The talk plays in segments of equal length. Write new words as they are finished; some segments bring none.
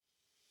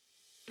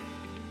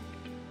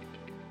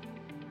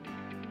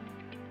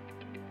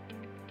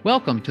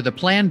Welcome to the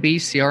Plan B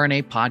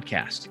CRNA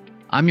podcast.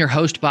 I'm your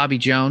host, Bobby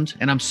Jones,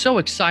 and I'm so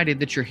excited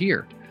that you're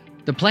here.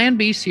 The Plan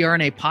B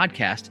CRNA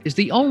podcast is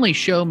the only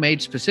show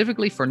made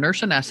specifically for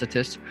nurse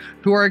anesthetists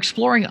who are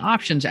exploring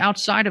options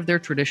outside of their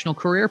traditional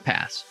career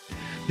paths.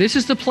 This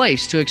is the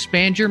place to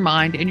expand your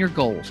mind and your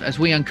goals as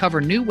we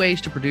uncover new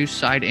ways to produce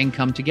side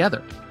income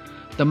together.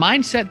 The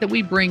mindset that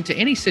we bring to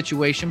any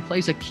situation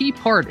plays a key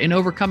part in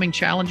overcoming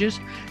challenges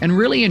and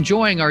really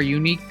enjoying our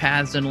unique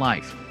paths in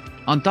life.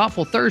 On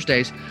Thoughtful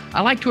Thursdays,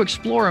 I like to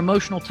explore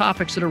emotional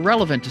topics that are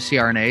relevant to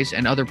CRNAs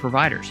and other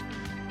providers.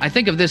 I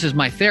think of this as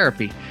my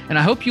therapy, and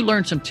I hope you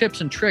learn some tips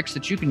and tricks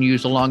that you can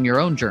use along your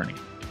own journey.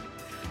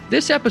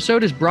 This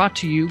episode is brought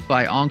to you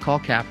by On-Call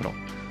Capital.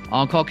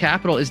 On-Call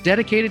Capital is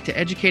dedicated to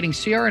educating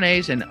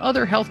CRNAs and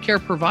other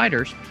healthcare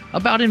providers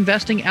about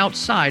investing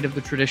outside of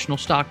the traditional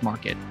stock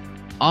market.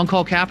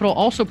 On-Call Capital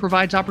also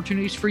provides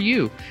opportunities for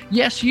you,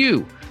 yes,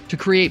 you, to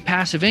create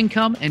passive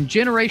income and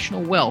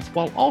generational wealth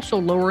while also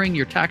lowering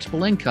your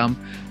taxable income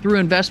through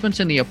investments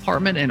in the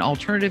apartment and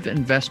alternative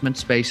investment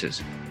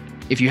spaces.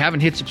 If you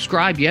haven't hit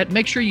subscribe yet,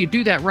 make sure you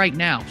do that right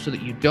now so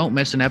that you don't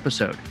miss an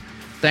episode.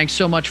 Thanks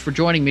so much for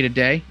joining me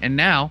today, and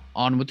now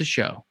on with the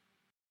show.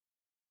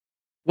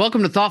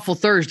 Welcome to Thoughtful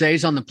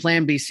Thursdays on the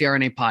Plan B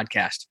CRNA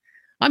podcast.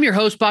 I'm your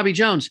host, Bobby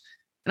Jones,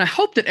 and I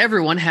hope that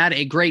everyone had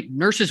a great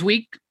Nurses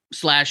Week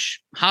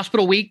 /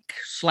 Hospital Week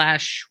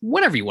 /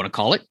 whatever you want to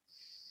call it.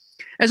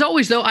 As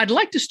always, though, I'd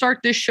like to start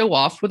this show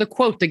off with a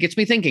quote that gets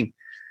me thinking.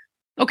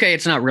 Okay,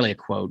 it's not really a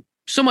quote,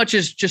 so much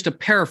as just a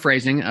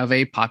paraphrasing of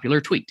a popular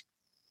tweet.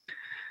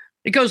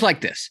 It goes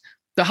like this.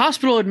 The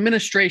hospital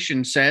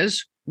administration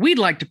says, "We'd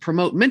like to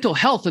promote mental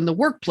health in the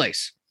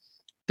workplace."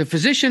 The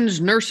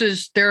physicians,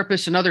 nurses,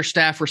 therapists, and other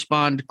staff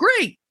respond,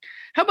 "Great!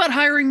 How about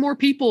hiring more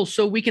people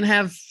so we can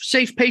have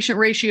safe patient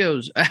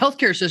ratios, a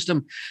healthcare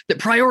system that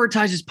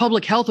prioritizes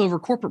public health over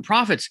corporate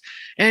profits,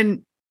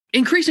 and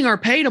increasing our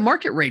pay to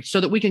market rates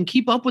so that we can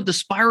keep up with the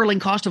spiraling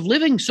cost of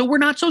living so we're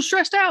not so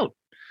stressed out?"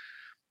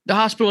 The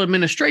hospital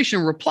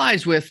administration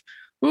replies with,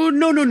 "Oh,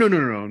 no,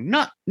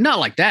 not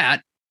like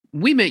that.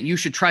 We meant you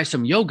should try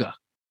some yoga."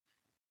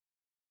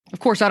 Of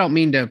course, I don't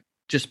mean to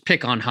just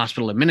pick on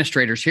hospital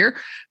administrators here,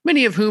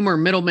 many of whom are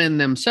middlemen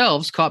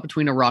themselves caught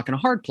between a rock and a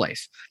hard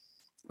place.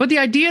 But the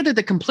idea that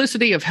the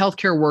complicity of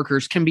healthcare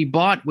workers can be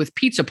bought with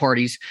pizza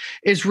parties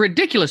is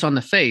ridiculous on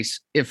the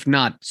face, if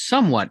not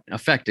somewhat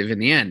effective in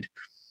the end.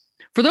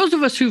 For those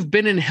of us who've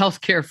been in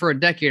healthcare for a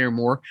decade or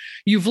more,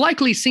 you've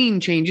likely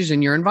seen changes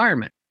in your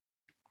environment.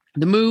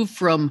 The move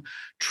from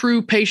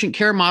true patient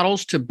care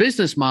models to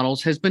business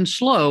models has been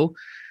slow,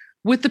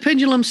 with the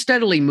pendulum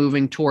steadily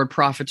moving toward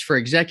profits for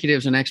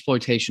executives and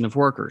exploitation of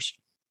workers.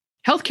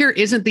 Healthcare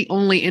isn't the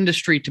only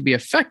industry to be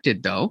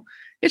affected, though.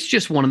 It's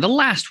just one of the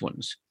last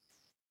ones.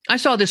 I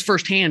saw this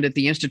firsthand at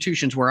the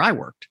institutions where I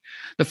worked.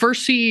 The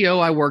first CEO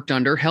I worked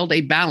under held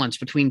a balance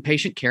between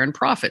patient care and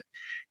profit.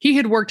 He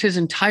had worked his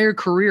entire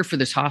career for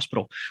this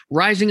hospital,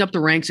 rising up the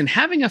ranks and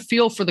having a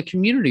feel for the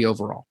community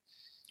overall.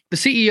 The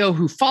CEO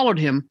who followed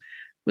him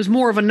was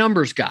more of a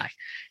numbers guy,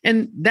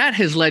 and that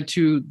has led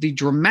to the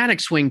dramatic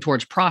swing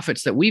towards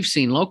profits that we've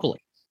seen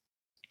locally.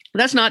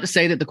 That's not to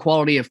say that the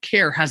quality of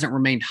care hasn't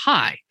remained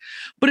high,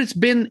 but it's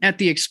been at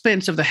the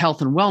expense of the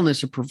health and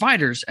wellness of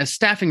providers as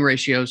staffing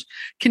ratios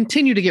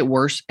continue to get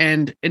worse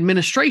and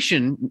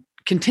administration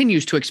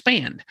continues to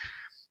expand.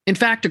 In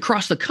fact,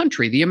 across the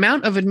country, the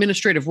amount of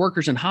administrative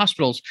workers in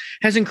hospitals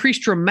has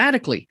increased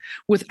dramatically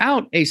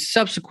without a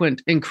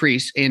subsequent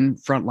increase in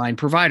frontline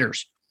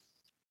providers.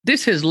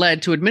 This has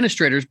led to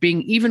administrators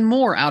being even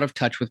more out of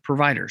touch with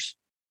providers.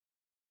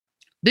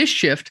 This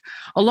shift,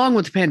 along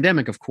with the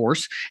pandemic, of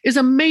course, is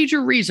a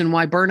major reason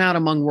why burnout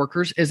among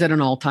workers is at an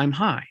all-time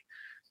high.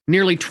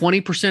 Nearly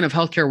 20% of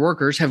healthcare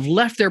workers have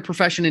left their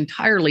profession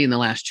entirely in the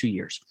last 2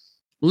 years,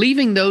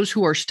 leaving those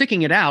who are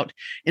sticking it out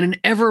in an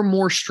ever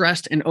more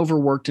stressed and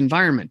overworked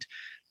environment.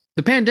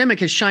 The pandemic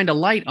has shined a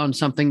light on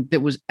something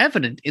that was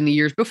evident in the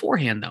years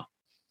beforehand, though.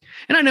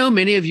 And I know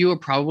many of you are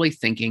probably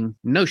thinking,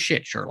 no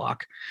shit,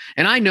 Sherlock.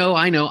 And I know,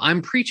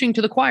 I'm preaching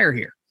to the choir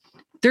here.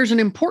 There's an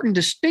important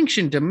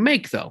distinction to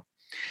make, though,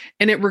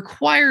 and it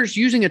requires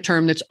using a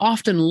term that's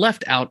often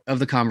left out of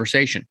the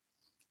conversation.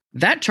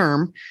 That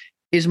term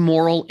is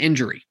moral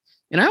injury.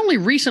 And I only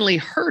recently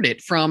heard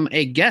it from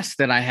a guest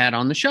that I had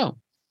on the show.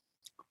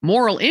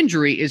 Moral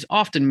injury is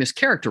often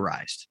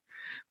mischaracterized.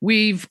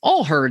 We've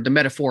all heard the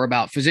metaphor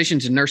about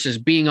physicians and nurses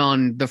being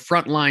on the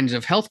front lines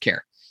of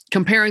healthcare,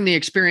 comparing the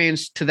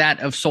experience to that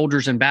of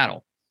soldiers in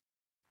battle.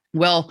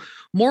 Well,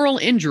 moral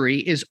injury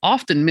is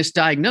often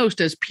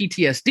misdiagnosed as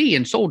PTSD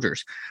in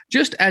soldiers,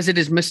 just as it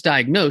is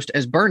misdiagnosed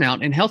as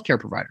burnout in healthcare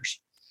providers.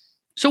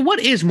 So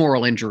what is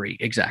moral injury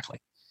exactly?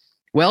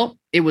 Well,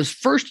 it was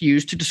first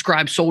used to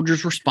describe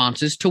soldiers'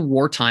 responses to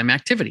wartime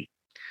activity.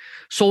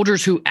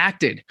 Soldiers who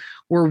acted,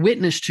 were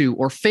witness to,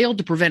 or failed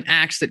to prevent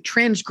acts that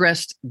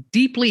transgressed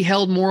deeply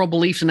held moral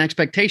beliefs and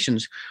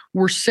expectations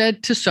were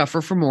said to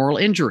suffer from moral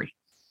injury.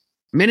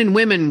 Men and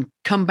women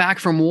come back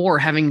from war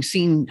having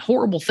seen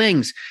horrible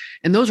things,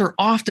 and those are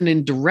often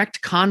in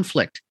direct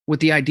conflict with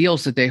the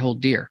ideals that they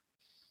hold dear.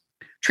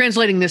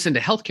 Translating this into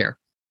healthcare,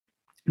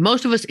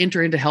 most of us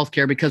enter into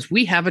healthcare because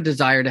we have a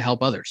desire to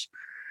help others.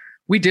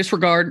 We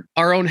disregard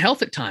our own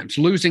health at times,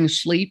 losing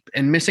sleep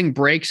and missing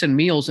breaks and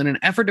meals in an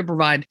effort to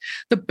provide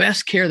the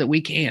best care that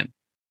we can.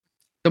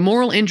 The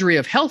moral injury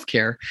of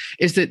healthcare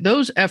is that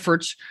those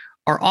efforts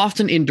are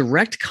often in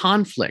direct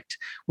conflict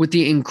with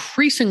the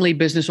increasingly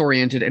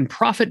business-oriented and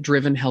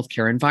profit-driven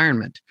healthcare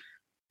environment.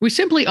 We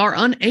simply are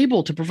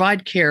unable to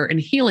provide care and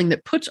healing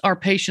that puts our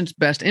patients'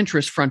 best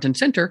interests front and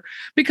center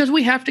because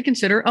we have to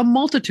consider a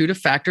multitude of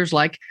factors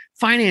like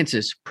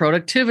finances,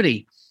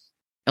 productivity,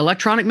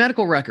 electronic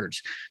medical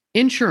records,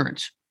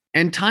 insurance,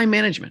 and time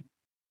management.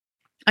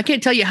 I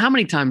can't tell you how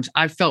many times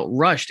I've felt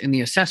rushed in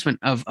the assessment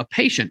of a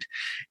patient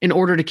in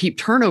order to keep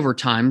turnover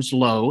times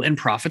low and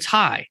profits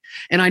high.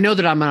 And I know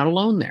that I'm not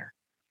alone there.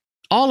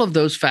 All of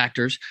those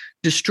factors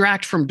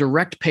distract from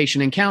direct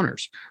patient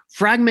encounters,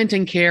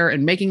 fragmenting care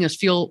and making us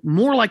feel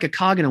more like a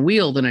cog in a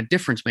wheel than a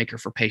difference maker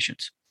for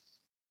patients.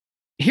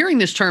 Hearing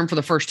this term for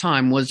the first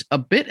time was a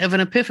bit of an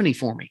epiphany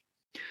for me.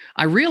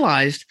 I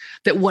realized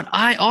that what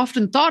I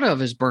often thought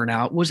of as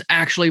burnout was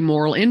actually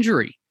moral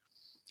injury.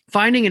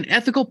 Finding an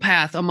ethical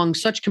path among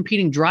such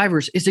competing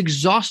drivers is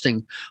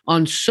exhausting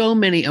on so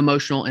many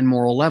emotional and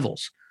moral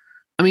levels.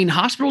 I mean,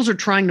 hospitals are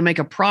trying to make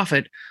a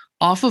profit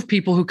off of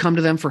people who come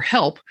to them for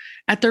help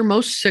at their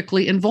most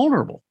sickly and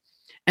vulnerable.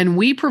 And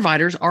we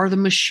providers are the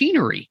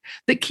machinery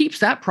that keeps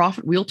that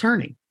profit wheel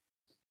turning.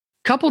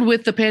 Coupled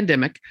with the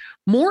pandemic,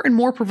 more and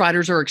more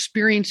providers are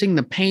experiencing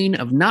the pain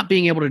of not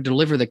being able to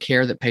deliver the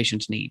care that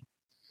patients need.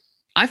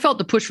 I felt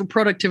the push for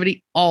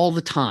productivity all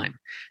the time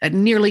at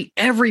nearly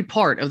every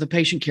part of the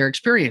patient care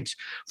experience,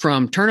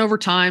 from turnover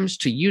times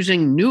to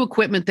using new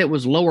equipment that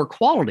was lower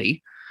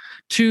quality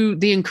to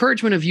the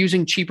encouragement of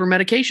using cheaper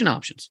medication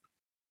options.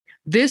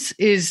 This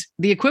is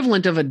the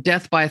equivalent of a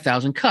death by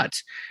 1,000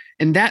 cuts,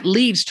 and that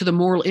leads to the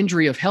moral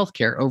injury of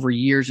healthcare over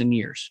years and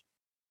years.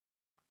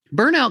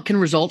 Burnout can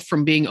result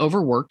from being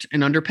overworked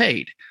and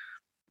underpaid.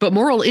 But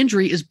moral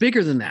injury is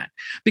bigger than that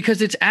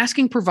because it's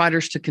asking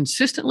providers to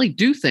consistently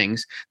do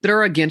things that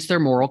are against their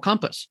moral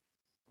compass.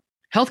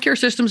 Healthcare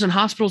systems and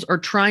hospitals are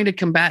trying to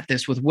combat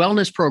this with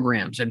wellness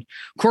programs and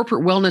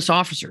corporate wellness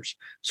officers,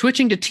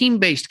 switching to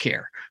team-based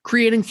care,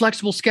 creating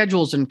flexible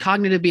schedules and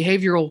cognitive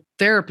behavioral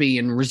therapy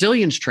and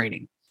resilience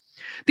training.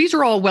 These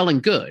are all well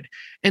and good,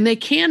 and they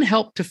can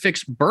help to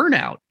fix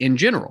burnout in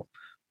general.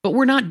 But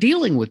we're not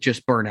dealing with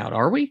just burnout,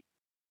 are we?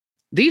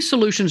 These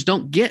solutions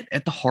don't get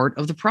at the heart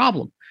of the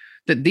problem.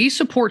 That these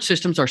support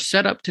systems are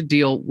set up to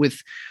deal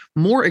with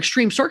more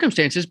extreme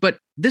circumstances, but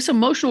this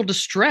emotional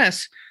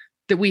distress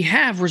that we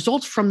have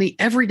results from the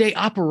everyday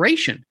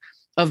operation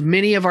of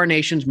many of our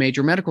nation's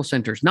major medical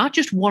centers, not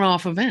just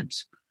one-off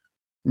events.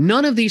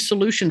 None of these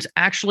solutions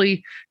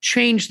actually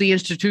change the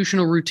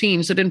institutional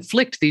routines that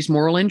inflict these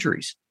moral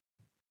injuries.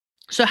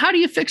 So how do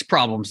you fix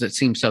problems that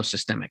seem so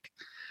systemic?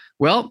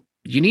 Well,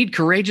 you need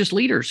courageous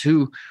leaders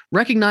who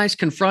recognize,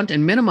 confront,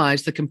 and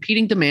minimize the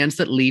competing demands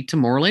that lead to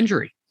moral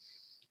injury.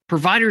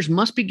 Providers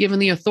must be given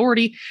the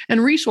authority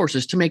and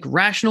resources to make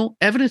rational,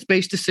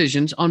 evidence-based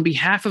decisions on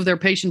behalf of their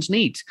patients'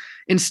 needs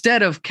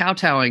instead of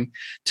kowtowing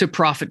to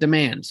profit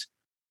demands.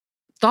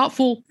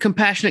 Thoughtful,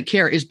 compassionate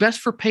care is best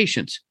for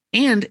patients,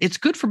 and it's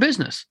good for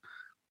business.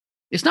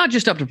 It's not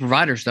just up to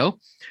providers, though.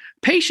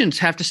 Patients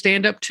have to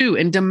stand up too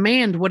and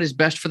demand what is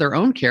best for their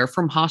own care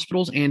from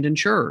hospitals and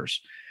insurers.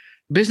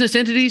 Business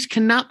entities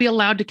cannot be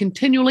allowed to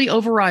continually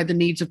override the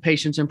needs of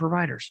patients and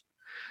providers.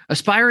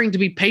 Aspiring to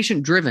be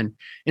patient-driven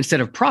instead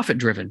of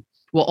profit-driven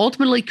will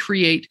ultimately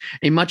create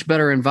a much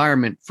better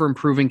environment for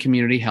improving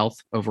community health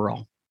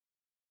overall.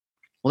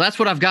 Well, that's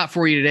what I've got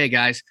for you today,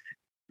 guys.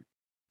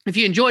 If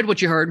you enjoyed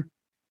what you heard,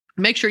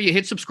 make sure you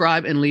hit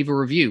subscribe and leave a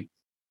review.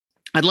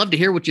 I'd love to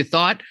hear what you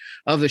thought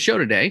of the show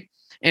today.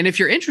 And if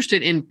you're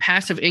interested in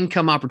passive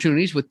income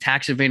opportunities with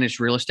tax-advantaged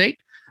real estate,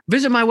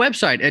 visit my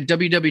website at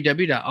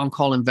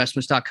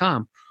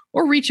www.oncallinvestments.com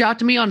or reach out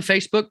to me on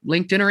Facebook,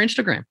 LinkedIn, or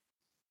Instagram.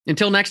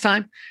 Until next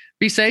time,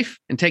 be safe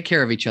and take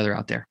care of each other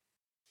out there.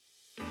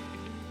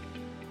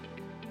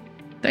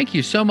 Thank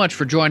you so much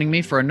for joining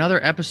me for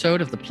another episode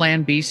of the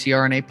Plan B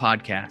CRNA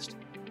podcast.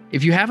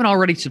 If you haven't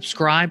already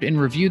subscribed and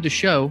reviewed the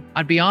show,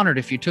 I'd be honored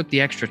if you took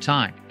the extra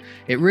time.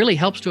 It really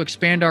helps to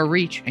expand our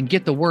reach and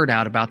get the word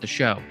out about the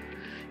show.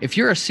 If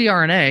you're a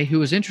CRNA who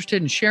is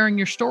interested in sharing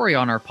your story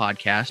on our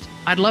podcast,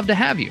 I'd love to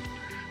have you.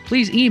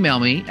 Please email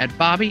me at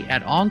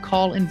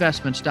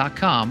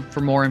bobby@oncallinvestments.com for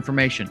more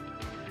information.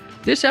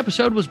 This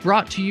episode was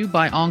brought to you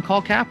by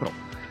OnCall Capital.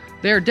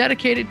 They are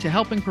dedicated to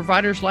helping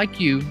providers like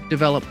you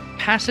develop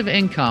passive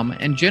income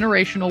and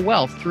generational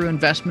wealth through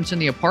investments in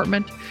the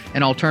apartment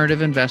and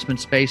alternative investment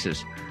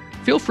spaces.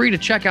 Feel free to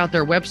check out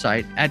their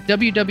website at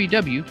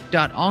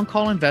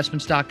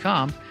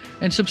www.oncallinvestments.com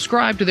and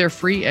subscribe to their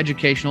free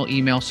educational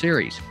email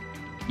series.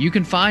 You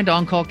can find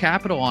OnCall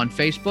Capital on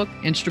Facebook,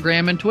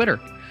 Instagram, and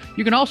Twitter.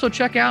 You can also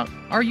check out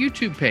our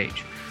YouTube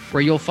page,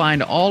 where you'll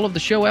find all of the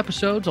show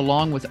episodes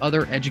along with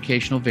other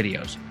educational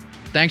videos.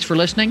 Thanks for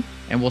listening,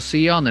 and we'll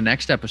see you on the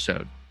next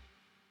episode.